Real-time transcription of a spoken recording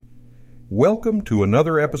Welcome to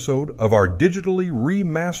another episode of our digitally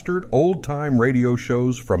remastered old-time radio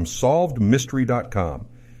shows from SolvedMystery.com.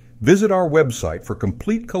 Visit our website for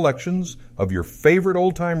complete collections of your favorite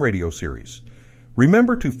old-time radio series.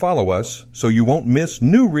 Remember to follow us so you won't miss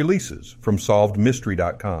new releases from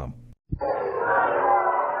SolvedMystery.com.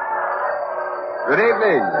 Good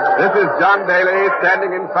evening. This is John Daly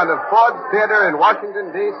standing in front of Ford's Theater in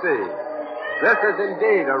Washington, D.C. This is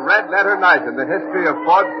indeed a red-letter night in the history of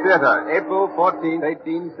Ford's Theater, April 14,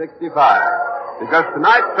 1865. Because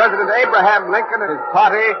tonight, President Abraham Lincoln and his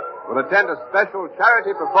party will attend a special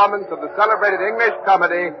charity performance of the celebrated English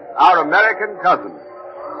comedy, Our American Cousin.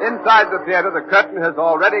 Inside the theater, the curtain has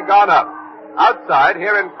already gone up. Outside,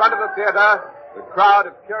 here in front of the theater, the crowd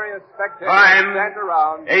of curious spectators stand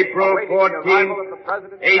around. April 14,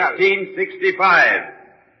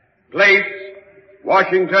 1865. Place,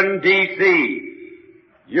 Washington, D.C.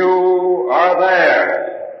 You are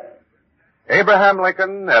there. Abraham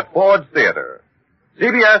Lincoln at Ford's Theater.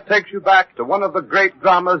 CBS takes you back to one of the great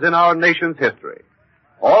dramas in our nation's history.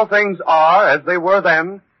 All things are as they were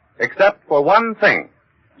then, except for one thing.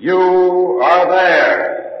 You are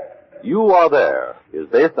there. You Are There is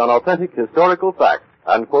based on authentic historical facts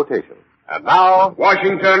and quotations. And now,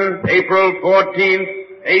 Washington, April 14th,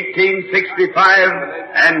 1865,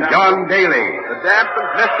 and John Daly. The damp and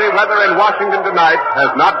misty weather in Washington tonight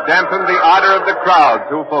has not dampened the ardor of the crowds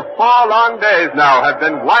who for 4 long days now have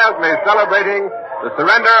been wildly celebrating the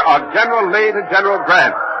surrender of General Lee to General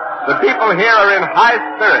Grant. The people here are in high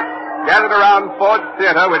spirits, gathered around Ford's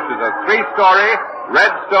Theater, which is a 3-story,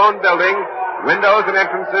 red stone building, windows and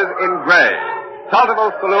entrances in gray.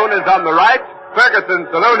 Tulteville's Saloon is on the right,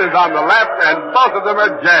 Ferguson's Saloon is on the left, and both of them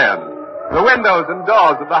are jammed. The windows and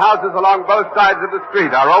doors of the houses along both sides of the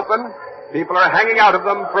street are open. People are hanging out of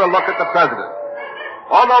them for a look at the president.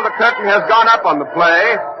 Although the curtain has gone up on the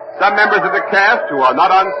play, some members of the cast who are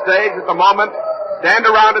not on stage at the moment stand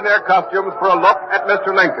around in their costumes for a look at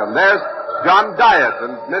Mr. Lincoln. There's John Diet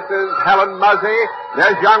and Mrs. Helen Muzzy.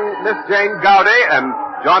 There's young Miss Jane Gowdy and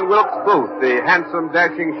John Wilkes Booth, the handsome,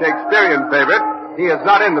 dashing Shakespearean favorite. He is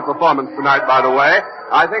not in the performance tonight, by the way.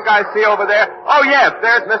 I think I see over there. Oh, yes,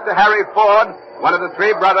 there's Mr. Harry Ford, one of the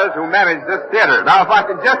 3 brothers who manage this theater. Now, if I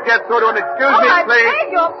can just get through to him, excuse me, please.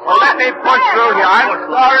 Oh, let me push through here.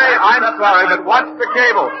 I'm sorry, but watch the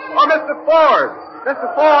cable. Oh, Mr. Ford. Mr.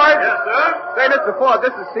 Ford. Yes, sir? Say, Mr. Ford,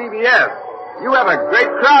 this is CBS. You have a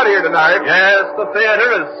great crowd here tonight. Yes, the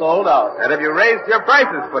theater is sold out. And have you raised your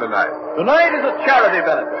prices for tonight? Tonight is a charity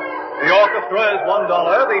benefit. The orchestra is $1,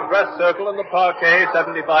 the dress circle and the parquet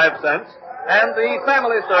 75 cents, and the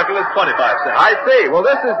family circle is 25 cents. I see. Well,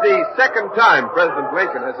 this is the second time President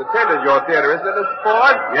Lincoln has attended your theater, isn't it, Mr.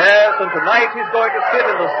 Ford? Yes, and tonight he's going to sit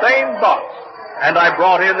in the same box. And I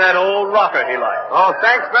brought in that old rocker he likes. Oh,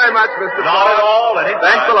 thanks very much, Mr. Ford. Not at all, anytime.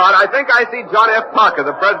 Thanks a lot. I think I see John F. Parker,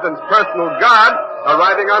 the president's personal guard,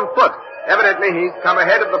 arriving on foot. Evidently, he's come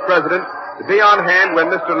ahead of the president to be on hand when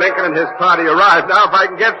Mr. Lincoln and his party arrive. Now, if I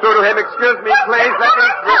can get through to him, excuse me, please. Let me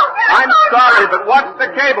through. I'm sorry, but watch the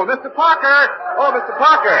cable. Mr. Parker! Oh, Mr.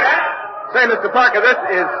 Parker! Say, Mr. Parker, this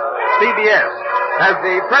is CBS. Has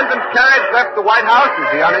the president's carriage left the White House?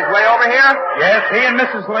 Is he on his way over here? Yes, he and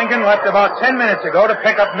Mrs. Lincoln left about 10 minutes ago to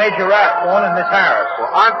pick up Major Rathbone and Miss Harris.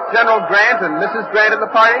 Well, aren't General Grant and Mrs. Grant in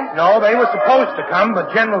the party? No, they were supposed to come,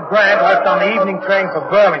 but General Grant left on the evening train for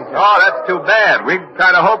Burlington. Oh, that's too bad. We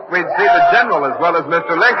kind of hoped we'd see the general as well as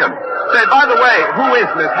Mr. Lincoln. Say, by the way, who is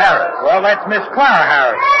Miss Harris? Well, that's Miss Clara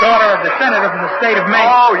Harris, daughter of the senator from the state of Maine.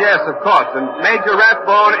 Oh, yes, of course. And Major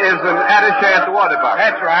Rathbone is an attaché at the War Department.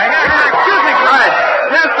 That's right. Excuse me, right.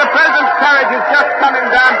 Yes, the president's carriage is just coming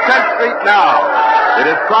down 10th Street now.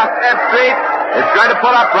 It has crossed F Street. It's going to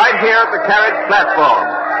pull up right here at the carriage platform.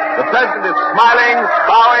 The president is smiling,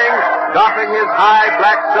 bowing, doffing his high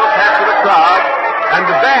black silk hat to the crowd, and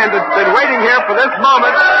the band that's been waiting here for this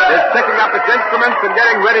moment is picking up its instruments and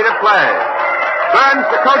getting ready to play. Burns,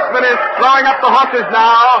 the coachman, is throwing up the horses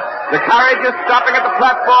now. The carriage is stopping at the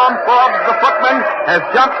platform. Forbes, the footman, has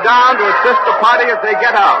jumped down to assist the party as they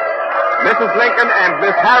get out. Mrs. Lincoln and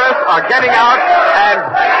Miss Harris are getting out, and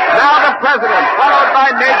now the president, followed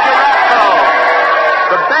by Major Rathbone.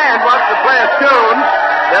 The band wants to play a tune.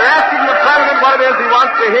 They're asking the president what it is he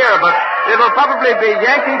wants to hear, but it'll probably be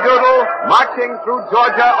Yankee Doodle, Marching Through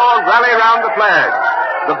Georgia, or Rally Round the Flag.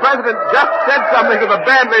 The president just said something to the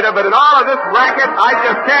band leader, but in all of this racket, I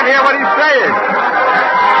just can't hear what he's saying.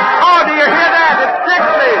 Oh, do you hear that? It's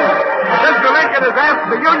Dixie! Mr. Lincoln has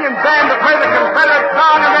asked the Union band to play the Confederate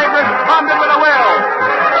song, and they've responded with a will.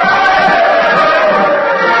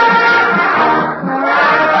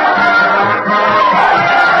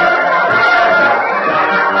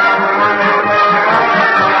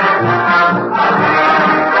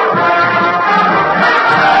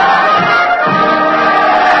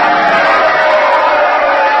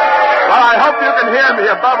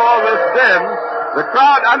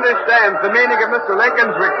 understands the meaning of Mr.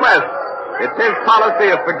 Lincoln's request. It's his policy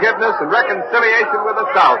of forgiveness and reconciliation with the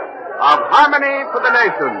South, of harmony for the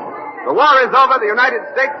nation. The war is over. The United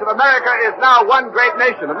States of America is now one great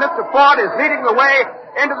nation. And Mr. Ford is leading the way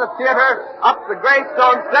into the theater, up the gray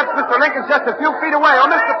stone steps. Mr. Lincoln's just a few feet away. Oh,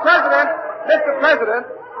 Mr. President!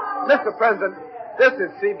 Mr. President, this is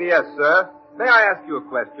CBS, sir. May I ask you a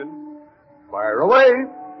question? Fire away.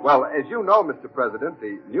 Well, as you know, Mr. President,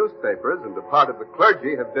 the newspapers and a part of the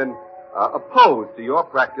clergy have been opposed to your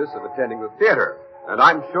practice of attending the theater. And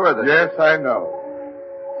I'm sure that... Yes, I know.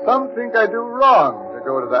 Some think I do wrong to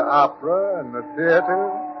go to the opera and the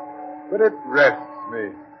theater, but it rests me.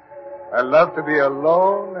 I love to be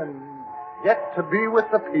alone and yet to be with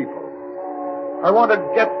the people. I want to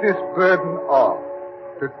get this burden off,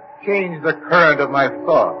 to change the current of my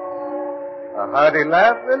thoughts. A hearty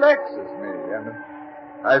laugh relaxes me, and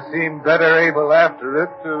I seem better able after it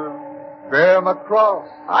to bear my cross.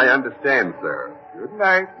 I understand, sir. Good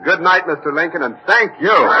night. Good night, Mr. Lincoln, and thank you.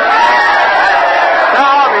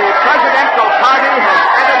 Now the presidential party has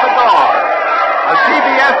entered the door. A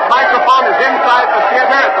CBS microphone is inside the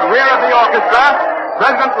theater at the rear of the orchestra.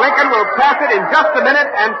 President Lincoln will pass it in just a minute,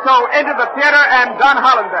 and so enter the theater and Don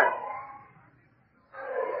Hollander.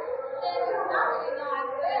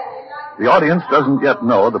 The audience doesn't yet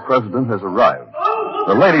know the president has arrived.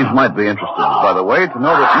 The ladies might be interested, by the way, to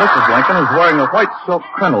know that Mrs. Lincoln is wearing a white silk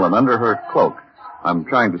crinoline under her cloak. I'm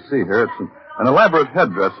trying to see her. It's an elaborate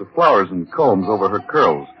headdress of flowers and combs over her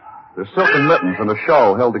curls. There's silken mittens and a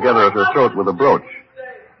shawl held together at her throat with a brooch.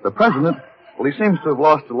 The president, well, he seems to have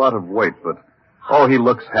lost a lot of weight, but, oh, he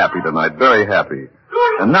looks happy tonight, very happy.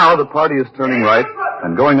 And now the party is turning right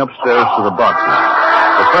and going upstairs to the boxes.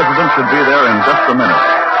 The president should be there in just a minute.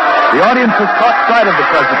 The audience has caught sight of the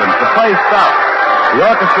president. The play stops. The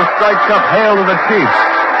orchestra strikes up Hail to the Chief.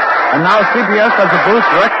 And now CBS has a booth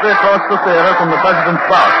directly across the theater from the president's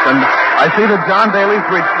box. And I see that John Daly's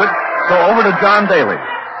reached it, so over to John Daly.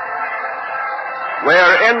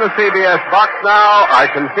 We're in the CBS box now. I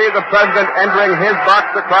can see the president entering his box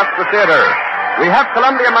across the theater. We have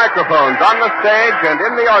Columbia microphones on the stage and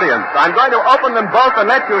in the audience. I'm going to open them both and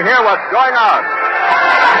let you hear what's going on.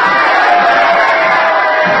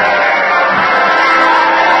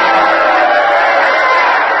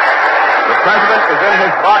 The president is in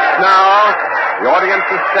his box now. The audience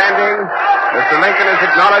is standing. Mr. Lincoln is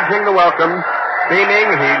acknowledging the welcome. Beaming,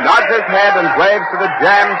 he nods his head and waves to the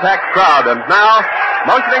jam-packed crowd. And now,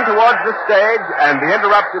 motioning towards the stage and the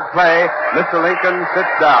interrupted play, Mr. Lincoln sits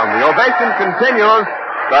down. The ovation continues,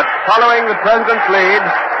 but following the president's lead,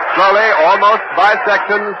 slowly, almost by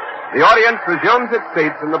sections, the audience resumes its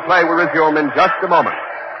seats and the play will resume in just a moment.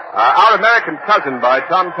 Our American Cousin by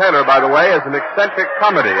Tom Taylor, by the way, is an eccentric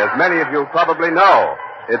comedy, as many of you probably know.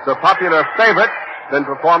 It's a popular favorite, been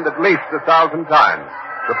performed at least 1,000 times.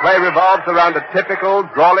 The play revolves around a typical,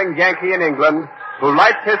 drawling Yankee in England who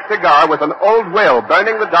lights his cigar with an old will,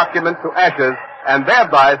 burning the document to ashes, and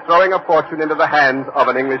thereby throwing a fortune into the hands of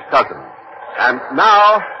an English cousin. And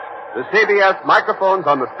now, the CBS microphones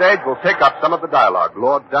on the stage will pick up some of the dialogue.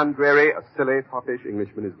 Lord Dundreary, a silly, foppish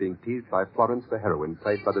Englishman, is being teased by Florence the heroine,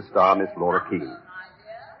 played by the star Miss Laura Keene.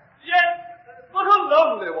 Yes, but a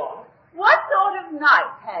lonely one. What sort of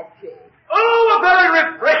night had she? Oh, a very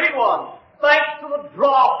refreshing one. Thanks to the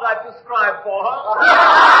draft I've described for her.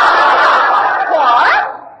 What?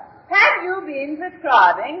 Have you been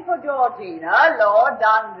prescribing for Georgina, Lord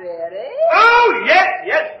Dundreary? Oh,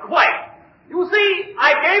 yes, quite. You see,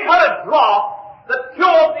 I gave her a draught that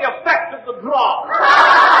cured the effect of the draught.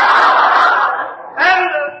 And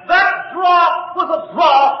that draught was a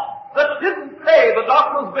draught that didn't pay the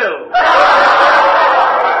doctor's bill.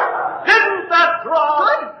 Didn't that draught?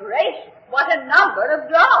 Good gracious, what a number of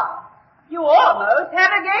drafts. You almost had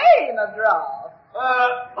a game of drafts.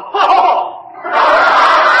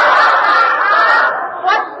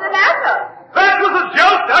 What's the matter? That was a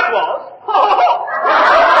joke, that was.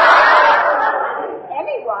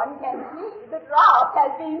 Anyone can see the draft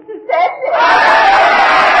has been suspended.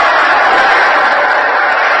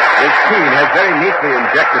 Miss Keene has very neatly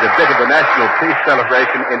injected a bit of the national peace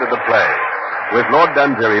celebration into the play. With Lord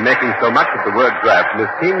Dundreary making so much of the word draft, Miss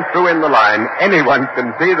Keene threw in the line, anyone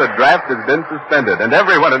can see the draft has been suspended. And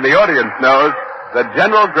everyone in the audience knows that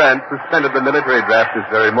General Grant suspended the military draft this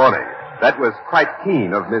very morning. That was quite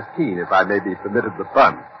keen of Miss Keene, if I may be permitted the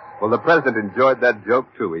pun. Well, the president enjoyed that joke,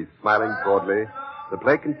 too. He's smiling broadly. The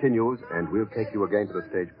play continues, and we'll take you again to the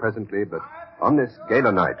stage presently, but on this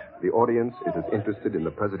gala night, the audience is as interested in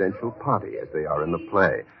the presidential party as they are in the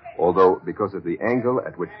play. Although, because of the angle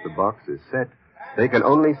at which the box is set, they can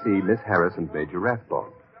only see Miss Harris and Major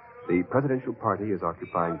Rathbone. The presidential party is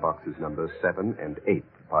occupying boxes numbers 7 and 8,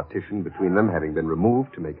 the partition between them having been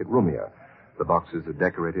removed to make it roomier. The boxes are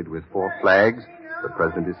decorated with 4 flags. The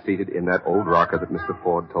president is seated in that old rocker that Mr.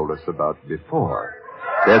 Ford told us about before.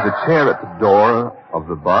 There's a chair at the door of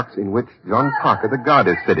the box in which John Parker, the guard,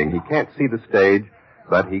 is sitting. He can't see the stage,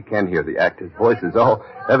 but he can hear the actors' voices. Oh,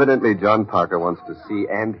 evidently John Parker wants to see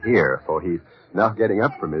and hear, for he's now getting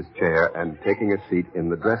up from his chair and taking a seat in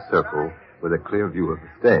the dress circle with a clear view of the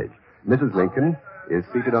stage. Mrs. Lincoln is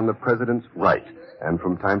seated on the president's right, and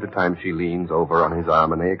from time to time she leans over on his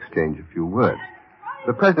arm and they exchange a few words.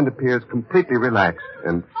 The president appears completely relaxed,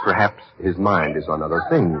 and perhaps his mind is on other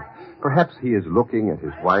things. Perhaps he is looking at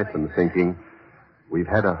his wife and thinking, we've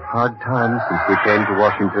had a hard time since we came to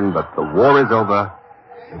Washington, but the war is over,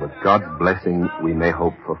 and with God's blessing, we may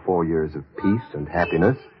hope for 4 years of peace and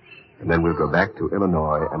happiness, and then we'll go back to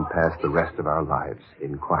Illinois and pass the rest of our lives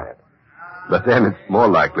in quiet. But then it's more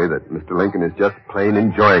likely that Mr. Lincoln is just plain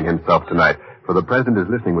enjoying himself tonight, for the president is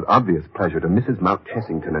listening with obvious pleasure to Mrs. Mount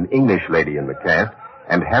Chessington, an English lady in the cast,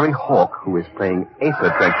 and Harry Hawk, who is playing Asa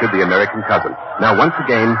Trenchard, the American cousin. Now, once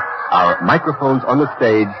again, our microphones on the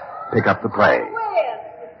stage pick up the play. Well,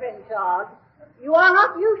 Mr. Trenchard, you are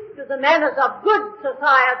not used to the manners of good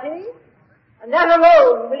society, and that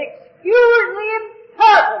alone will excuse the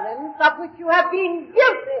impertinence of which you have been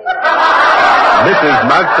guilty. Mrs.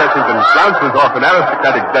 Mount Chessington flounces off an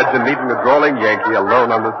aristocratic dudgeon, leaving a drawling Yankee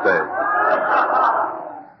alone on the stage.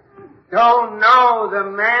 Don't know the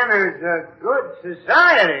manners of good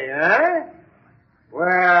society, eh?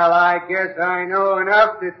 Well, I guess I know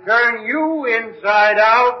enough to turn you inside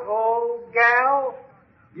out, old gal.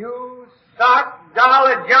 You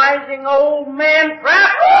sock-dologizing old man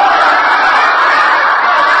trap.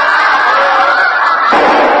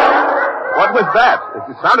 What was that?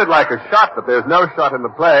 It sounded like a shot, but there's no shot in the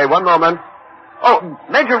play. One moment. Oh,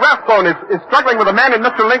 Major Rathbone is struggling with a man in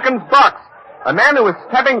Mr. Lincoln's box. A man who is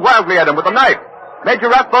stabbing wildly at him with a knife. Major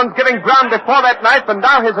Rathbone's giving ground before that knife, and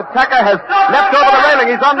now his attacker has leapt over the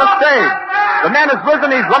railing. He's on the stage. The man has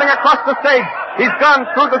risen. He's running across the stage. He's gone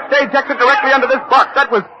through the stage exit directly under this box.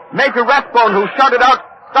 That was Major Rathbone who shouted out,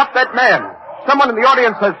 "Stop that man." Someone in the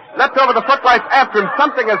audience has leapt over the footlights after him.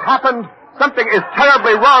 Something has happened. Something is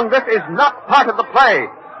terribly wrong. This is not part of the play.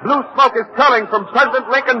 Blue smoke is curling from President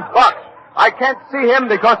Lincoln's box. I can't see him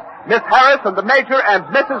because Miss Harris and the Major and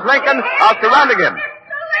Mrs. Lincoln are surrounding him.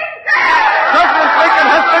 President Lincoln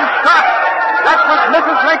has been shot. That was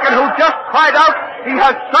Mrs. Lincoln who just cried out, "He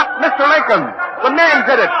has shot Mr. Lincoln." The man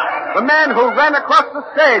did it. The man who ran across the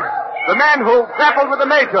stage. The man who grappled with the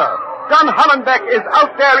Major. John Hollenbeck is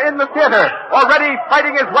out there in the theater, already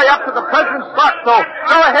fighting his way up to the president's box. So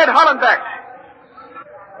go ahead, Hollenbeck.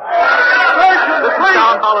 This is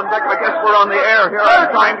John Hollenbeck. I guess we're on the air here. I'm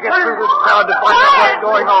trying to get through this crowd to find out what's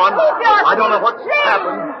going on. I don't know what's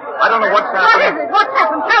happened. I don't know what's happened. What is it? What's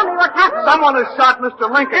happened? Tell me what's happened. Someone has shot Mr.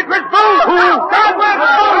 Lincoln. It was Booth. Who?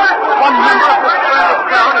 One member of the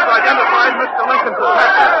crowd has identified Mr. Lincoln's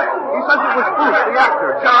attacker. He says it was Booth, the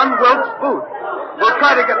actor, John Wilkes Booth. We'll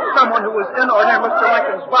try to get someone who was in or near Mr.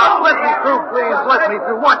 Lincoln's box. Let me through, please. Let me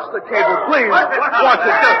through. Watch the cable, please. Watch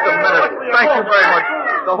it just a minute. Thank you very much.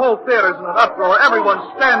 The whole theater's in an uproar. Everyone's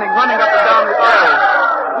standing, running up and down the aisle.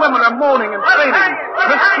 Women are moaning and screaming.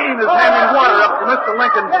 Miss Keene is handing water up to Mr.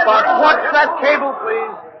 Lincoln's box. Watch that cable,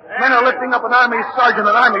 please. Men are lifting up an army sergeant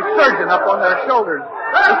and army surgeon up on their shoulders.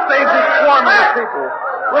 The stage is swarming with people.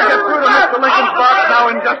 We'll get through to Mr. Lincoln's box now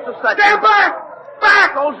in just a second. Stand back!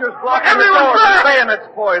 Back! Soldiers blocking the door with bayonets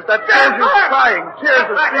poised. That soldier's crying. Tears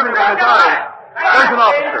are streaming from his eyes. There's an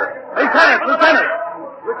officer.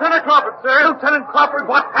 Lieutenant Crawford, sir. Lieutenant Crawford,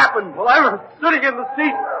 what happened? Well, I was sitting in the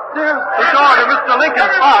seat. There's the door to Mr.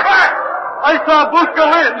 Lincoln's box. I saw Booth go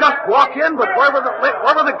in. Just walk in, but where were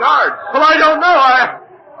the guards? Well, I don't know.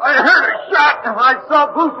 I heard a shot, and I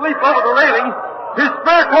saw Booth leap over the railing. His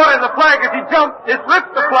spear caught in the flag as he jumped. It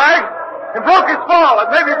ripped the flag and broke his fall,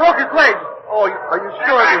 and maybe broke his leg. Oh, are you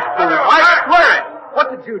sure it was Booth? I swear it.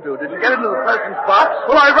 What did you do? Did you get into the president's box?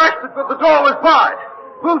 Well, I rushed it, but the door was barred.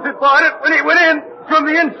 Booth had barred it when he went in from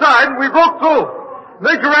the inside, and we broke through.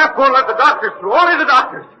 Major Rathbone let the doctors through. Only the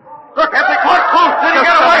doctors. Look, have they caught Booth? Did he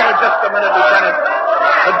get away? Just a minute, Lieutenant.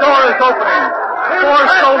 The door is opening. 4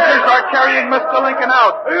 soldiers are carrying Mr. Lincoln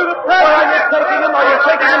out. Are you the president? Where are you taking him? Are you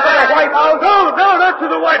taking him to the White House? No, not to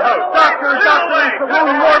the White House. Doctor, is the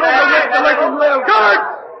wound mortal to Mr. Lincoln live?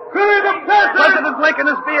 Guards! President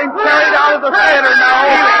Lincoln is being carried out of the theater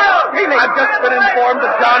now. Healy. I've just been informed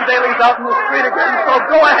that John Daly's out in the street again, so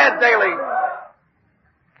go ahead, Daly.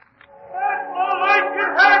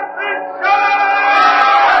 Lincoln has been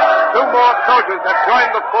shot! To more soldiers have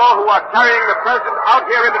joined the four who are carrying the president out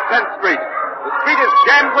here into 10th Street. The street is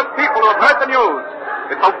jammed with people who have heard the news.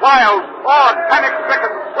 It's a wild, awed,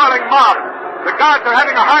 panic-stricken, swirling mob. The guards are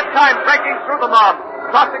having a hard time breaking through the mob,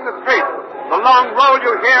 crossing the street. The long roll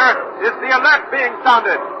you hear is the alert being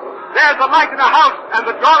sounded. There's a light in a house, and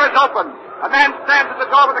the door is open. A man stands at the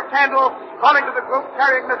door with a candle, calling to the group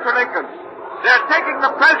carrying Mr. Lincoln. They're taking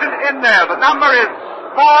the president in there. The number is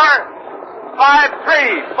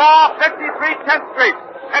 453, 453 10th Street.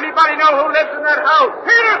 Anybody know who lives in that house?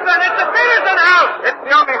 Peterson! It's the Peterson house! It's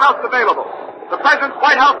the only house available. The President's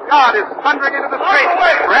White House guard is thundering into the street.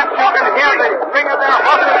 Perhaps you can hear the ring of their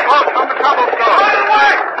horses' hoofs on the cobblestone.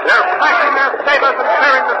 They're flashing their sabers and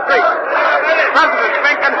clearing the street. President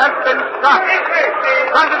Lincoln has been shot.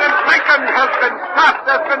 President Lincoln has been shot.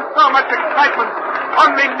 There's been so much excitement.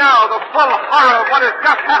 Only now the full horror of what has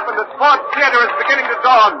just happened at Ford Theater is beginning to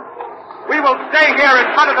dawn. We will stay here in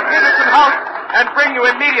front of the Peterson house and bring you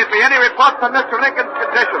immediately any reports on Mr. Lincoln's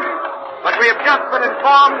condition. But we have just been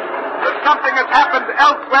informed that something has happened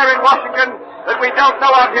elsewhere in Washington that we don't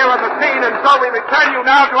know of here on the scene, and so we return you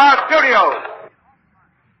now to our studios.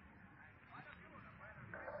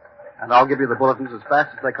 And I'll give you the bulletins as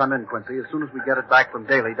fast as they come in, Quincy, as soon as we get it back from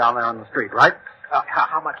Daly down there on the street, right?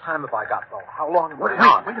 How much time have I got, though? How long am I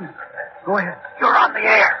on? Wait a minute. Go ahead. You're on the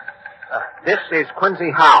air. This is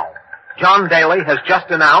Quincy Howell. John Daly has just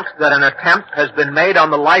announced that an attempt has been made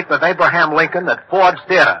on the life of Abraham Lincoln at Ford's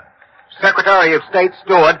Theater. Secretary of State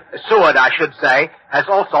Seward, has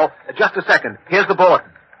also... just a second. Here's the bulletin.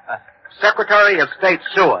 Secretary of State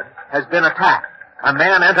Seward has been attacked. A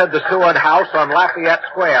man entered the Seward house on Lafayette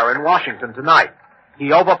Square in Washington tonight.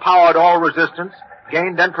 He overpowered all resistance,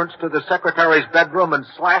 gained entrance to the Secretary's bedroom, and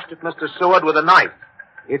slashed at Mr. Seward with a knife.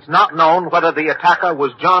 It's not known whether the attacker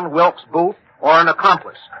was John Wilkes Booth or an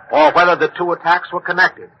accomplice, or whether the two attacks were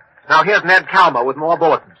connected. Now, here's Ned Calmer with more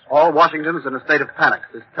bulletins. All Washington is in a state of panic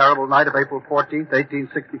this terrible night of April 14th,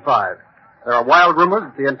 1865. There are wild rumors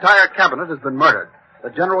that the entire cabinet has been murdered,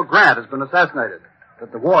 that General Grant has been assassinated,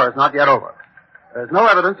 that the war is not yet over. There's no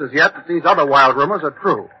evidence as yet that these other wild rumors are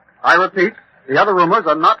true. I repeat, the other rumors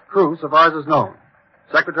are not true so far as is known.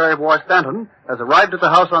 Secretary of War Stanton has arrived at the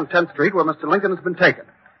house on 10th Street where Mr. Lincoln has been taken.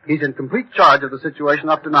 He's in complete charge of the situation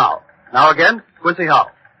up to now. Now again, Quincy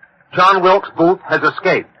Howell. John Wilkes Booth has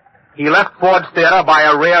escaped. He left Ford's Theater by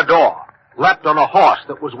a rear door, leapt on a horse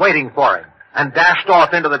that was waiting for him, and dashed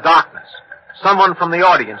off into the darkness. Someone from the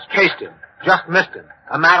audience chased him, just missed him,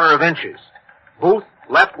 a matter of inches. Booth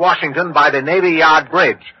left Washington by the Navy Yard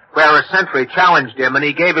Bridge, where a sentry challenged him, and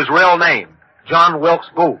he gave his real name, John Wilkes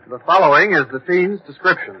Booth. The following is the fiend's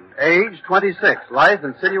description. Age, 26, lithe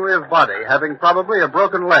and sinewy of body, having probably a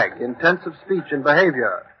broken leg, intense of speech and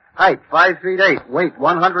behavior. Height, 5 feet 8, weight,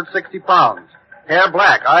 160 pounds. Hair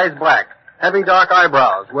black, eyes black, heavy dark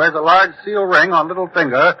eyebrows, wears a large seal ring on little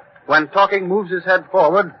finger, when talking moves his head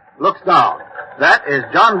forward, looks down. That is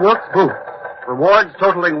John Wilkes Booth. Rewards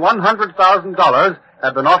totaling $100,000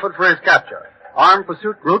 have been offered for his capture. Armed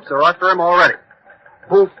pursuit groups are after him already.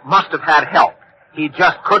 Booth must have had help. He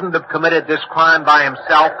just couldn't have committed this crime by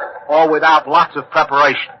himself or without lots of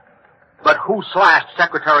preparation. But who slashed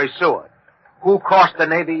Secretary Seward? Who crossed the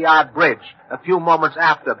Navy Yard Bridge a few moments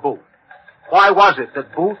after Booth? Why was it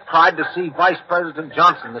that Booth tried to see Vice President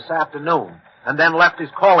Johnson this afternoon and then left his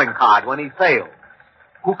calling card when he failed?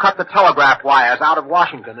 Who cut the telegraph wires out of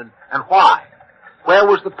Washington and why? Where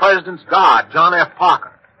was the President's guard, John F.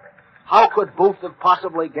 Parker? How could Booth have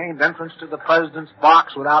possibly gained entrance to the President's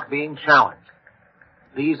box without being challenged?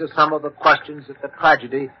 These are some of the questions that the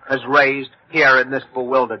tragedy has raised here in this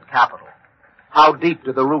bewildered capital. How deep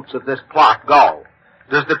do the roots of this plot go?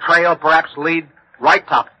 Does the trail perhaps lead right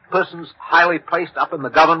to persons highly placed up in the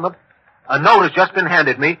government? A note has just been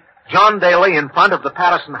handed me. John Daly in front of the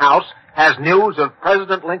Patterson house has news of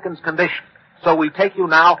President Lincoln's condition. So we take you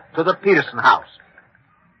now to the Peterson house.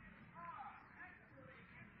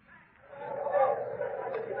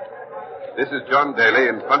 This is John Daly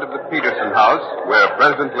in front of the Peterson house, where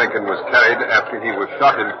President Lincoln was carried after he was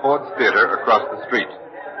shot in Ford's Theater across the street.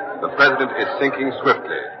 The President is sinking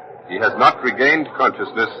swiftly. He has not regained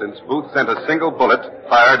consciousness since Booth sent a single bullet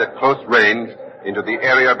fired at close range into the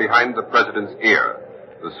area behind the President's ear.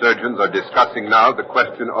 The surgeons are discussing now the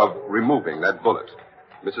question of removing that bullet.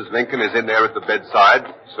 Mrs. Lincoln is in there at the bedside,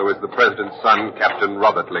 so is the President's son, Captain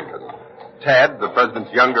Robert Lincoln. Tad, the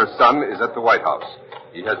President's younger son, is at the White House.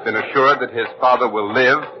 He has been assured that his father will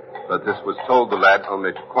live, but this was told the lad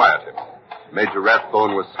only to quiet him. Major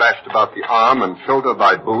Rathbone was slashed about the arm and shoulder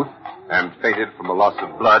by Booth and fainted from a loss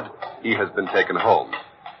of blood. He has been taken home.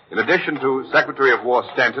 In addition to Secretary of War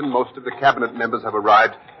Stanton, most of the cabinet members have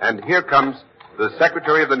arrived, and here comes the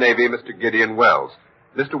Secretary of the Navy, Mr. Gideon Wells.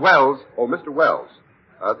 Mr. Wells,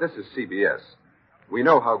 this is CBS. We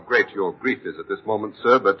know how great your grief is at this moment,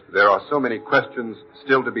 sir, but there are so many questions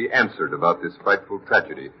still to be answered about this frightful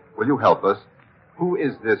tragedy. Will you help us? Who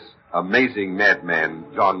is this amazing madman,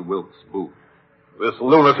 John Wilkes Booth? This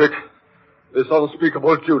lunatic, this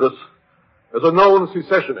unspeakable Judas, is a known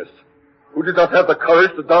secessionist who did not have the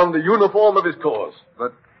courage to don the uniform of his cause.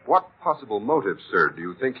 But what possible motive, sir, do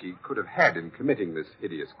you think he could have had in committing this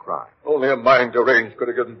hideous crime? Only a mind deranged could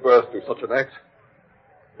have given birth to such an act.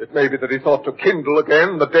 It may be that he thought to kindle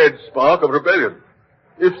again the dead spark of rebellion.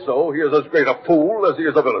 If so, he is as great a fool as he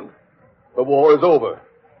is a villain. The war is over.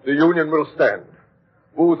 The Union will stand.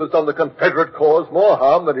 Booth has done the Confederate cause more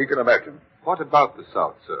harm than he can imagine. What about the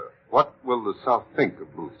South, sir? What will the South think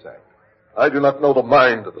of Booth's act? I do not know the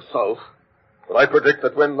mind of the South, but I predict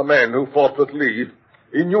that when the men who fought with Lee,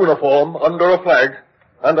 in uniform, under a flag,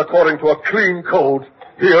 and according to a clean code,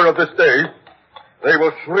 here of this day, they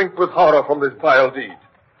will shrink with horror from this vile deed.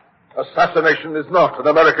 Assassination is not an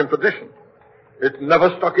American tradition. It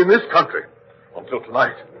never stuck in this country until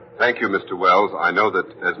tonight. Thank you, Mr. Wells. I know that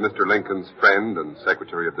as Mr. Lincoln's friend and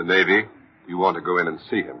Secretary of the Navy, you want to go in and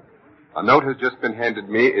see him. A note has just been handed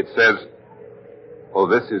me. It says, "Oh,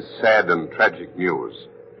 this is sad and tragic news.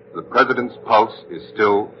 The President's pulse is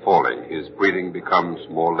still falling. His breathing becomes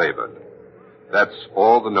more labored." That's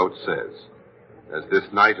all the note says. As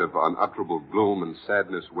this night of unutterable gloom and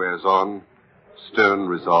sadness wears on, stern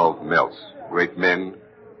resolve melts. Great men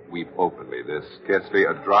weep openly. There's scarcely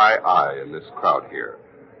a dry eye in this crowd here.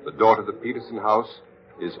 The door to the Peterson house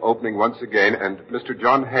is opening once again, and Mr.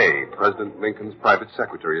 John Hay, President Lincoln's private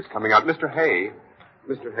secretary, is coming out. Mr. Hay,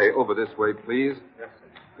 over this way, please. Yes,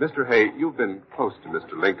 sir. Mr. Hay, you've been close to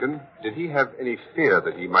Mr. Lincoln. Did he have any fear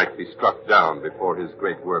that he might be struck down before his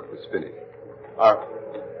great work was finished?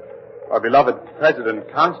 Our beloved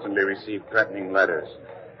president constantly received threatening letters,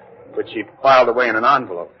 which he filed away in an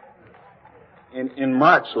envelope. In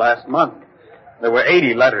March last month, there were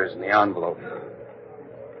 80 letters in the envelope.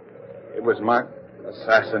 It was marked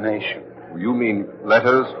assassination. You mean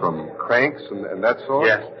letters from cranks and that sort?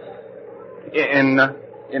 Yes.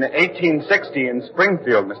 In 1860 in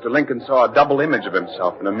Springfield, Mr. Lincoln saw a double image of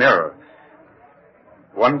himself in a mirror.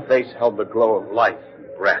 One face held the glow of life and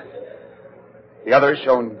breath. The other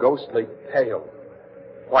shone ghostly pale,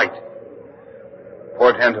 white,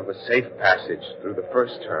 portent of a safe passage through the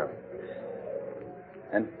first term,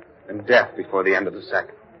 and death before the end of the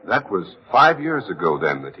second. That was 5 years ago,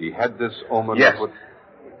 then, that he had this omen. Yes,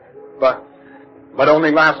 but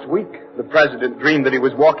only last week the president dreamed that he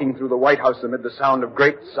was walking through the White House amid the sound of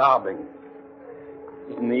great sobbing.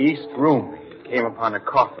 In the east room, he came upon a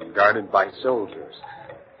coffin guarded by soldiers,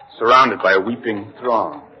 surrounded by a weeping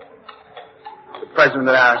throng. The president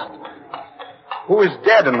asked, "Who is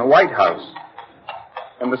dead in the White House?"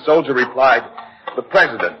 And the soldier replied, "The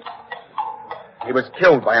president. He was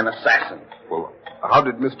killed by an assassin." Well, how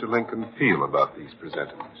did Mr. Lincoln feel about these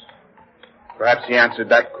presentiments? Perhaps he answered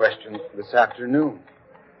that question this afternoon.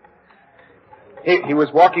 He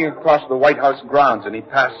was walking across the White House grounds, and he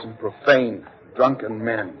passed some profane, drunken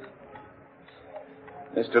men.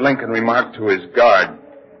 Mr. Lincoln remarked to his guard,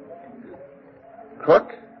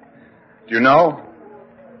 "Cook, do you know,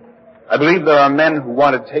 I believe there are men who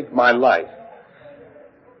want to take my life,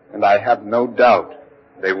 and I have no doubt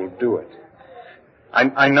they will do it.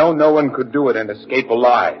 I know no one could do it and escape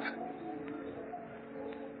alive.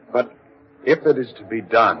 But if it is to be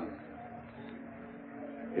done,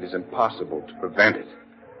 it is impossible to prevent it."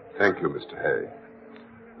 Thank you, Mr. Hay.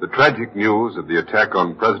 The tragic news of the attack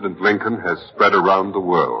on President Lincoln has spread around the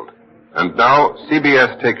world. And now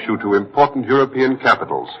CBS takes you to important European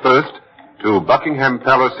capitals. First, to Buckingham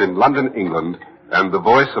Palace in London, England, and the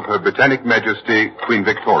voice of Her Britannic Majesty, Queen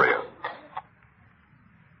Victoria.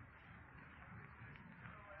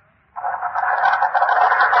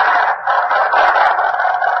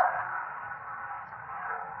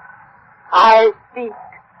 I speak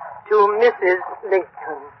to Mrs.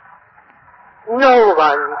 Lincoln. No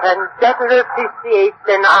one can better appreciate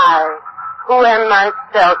than I, who am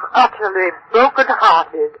myself utterly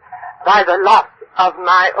broken-hearted by the loss of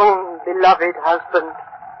my own beloved husband,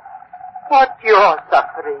 what your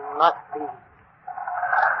suffering must be.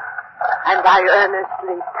 And I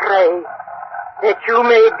earnestly pray that you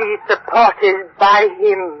may be supported by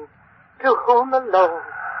him, to whom alone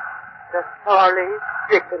the sorely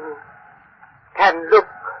stricken can look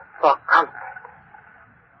for comfort.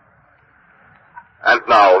 And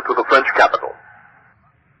now to the French capital.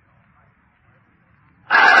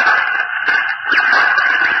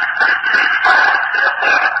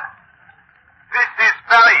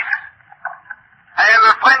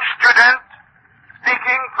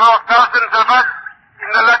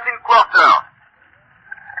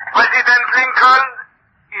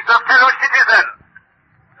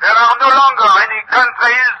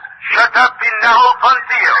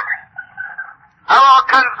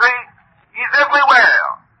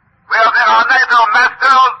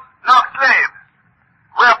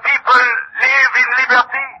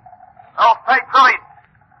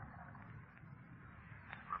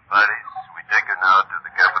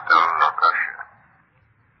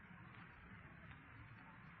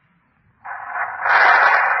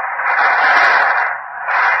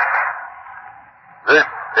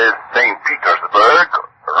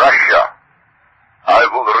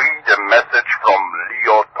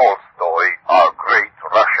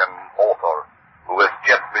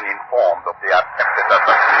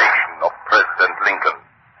 assassination of President Lincoln.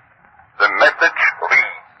 The message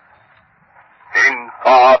reads, in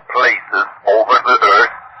far places over the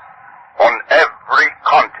earth, on every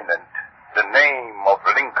continent, the name of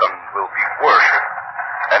Lincoln will be worshipped,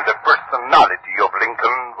 and the personality of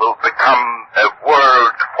Lincoln will become a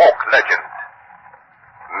world folk legend.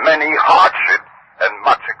 Many hardships and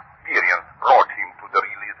much experience brought him to the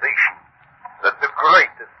realization that the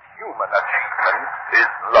greatest human achievement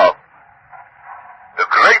is love. The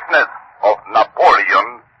greatness of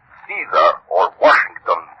Napoleon, Caesar, or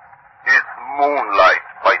Washington is moonlight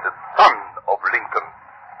by the sun of Lincoln.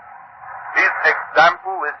 His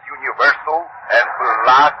example is universal and will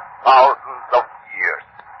last thousands of years.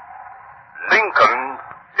 Lincoln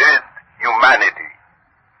is humanity.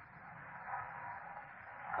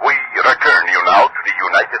 We return you now to the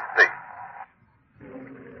United States.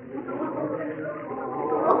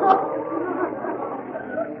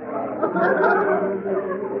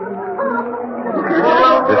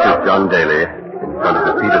 This is John Daly in front of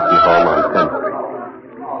the Peterson home on 10th Street.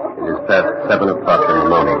 It is past 7 o'clock in the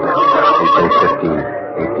morning, April 15,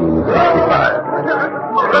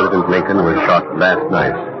 1865. President Lincoln was shot last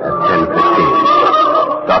night at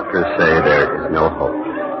 10:15. Doctors say there is no hope.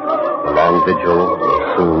 The long vigil will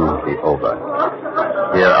soon be over.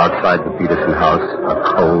 Here outside the Peterson house, a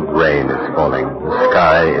cold rain is falling. The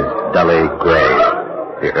sky is dully gray.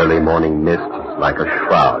 The early morning mist is like a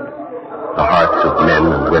shroud. The hearts of men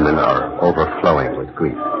and women are overflowing with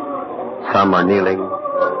grief. Some are kneeling,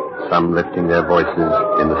 some lifting their voices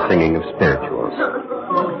in the singing of spirituals.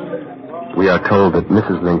 We are told that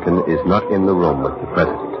Mrs. Lincoln is not in the room with the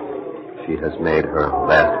President. She has made her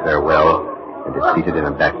last farewell and is seated in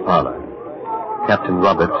a back parlor. Captain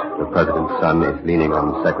Robert, the President's son, is leaning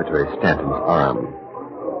on Secretary Stanton's arm.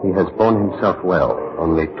 He has borne himself well.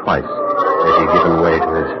 Only twice has he given way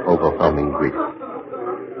to his overwhelming grief.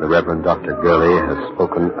 The Reverend Dr. Gurley has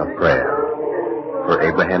spoken a prayer. For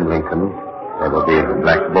Abraham Lincoln, there will be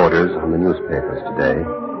black borders on the newspapers today,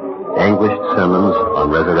 anguished sermons on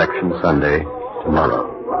Resurrection Sunday tomorrow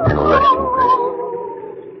in a resting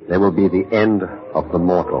place. There will be the end of the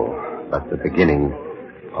mortal, but the beginning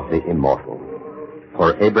of the immortal.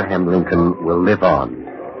 For Abraham Lincoln will live on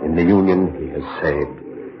in the union he has saved,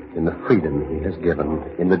 in the freedom he has given,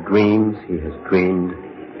 in the dreams he has dreamed,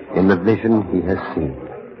 in the vision he has seen.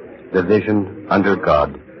 The vision, under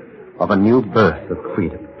God, of a new birth of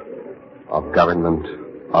freedom, of government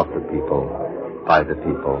of the people, by the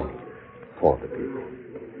people, for the people.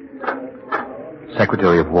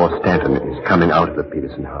 Secretary of War Stanton is coming out of the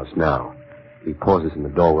Peterson house now. He pauses in the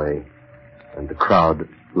doorway, and the crowd,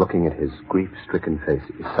 looking at his grief-stricken face,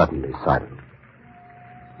 is suddenly silent.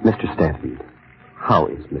 Mr. Stanton, how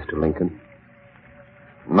is Mr. Lincoln?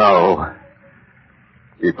 Now,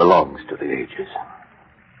 he belongs to the ages.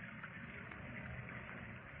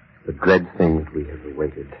 The dread thing that we have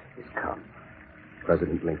awaited is come.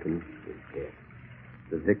 President Lincoln is dead.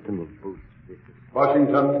 The victim of Booth's vicious...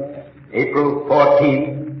 Washington, April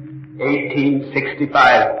 14,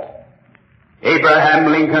 1865.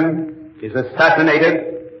 Abraham Lincoln is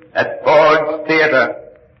assassinated at Ford's Theater.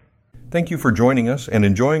 Thank you for joining us and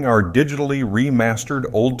enjoying our digitally remastered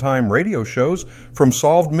old-time radio shows from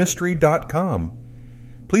SolvedMystery.com.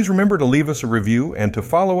 Please remember to leave us a review and to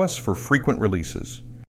follow us for frequent releases.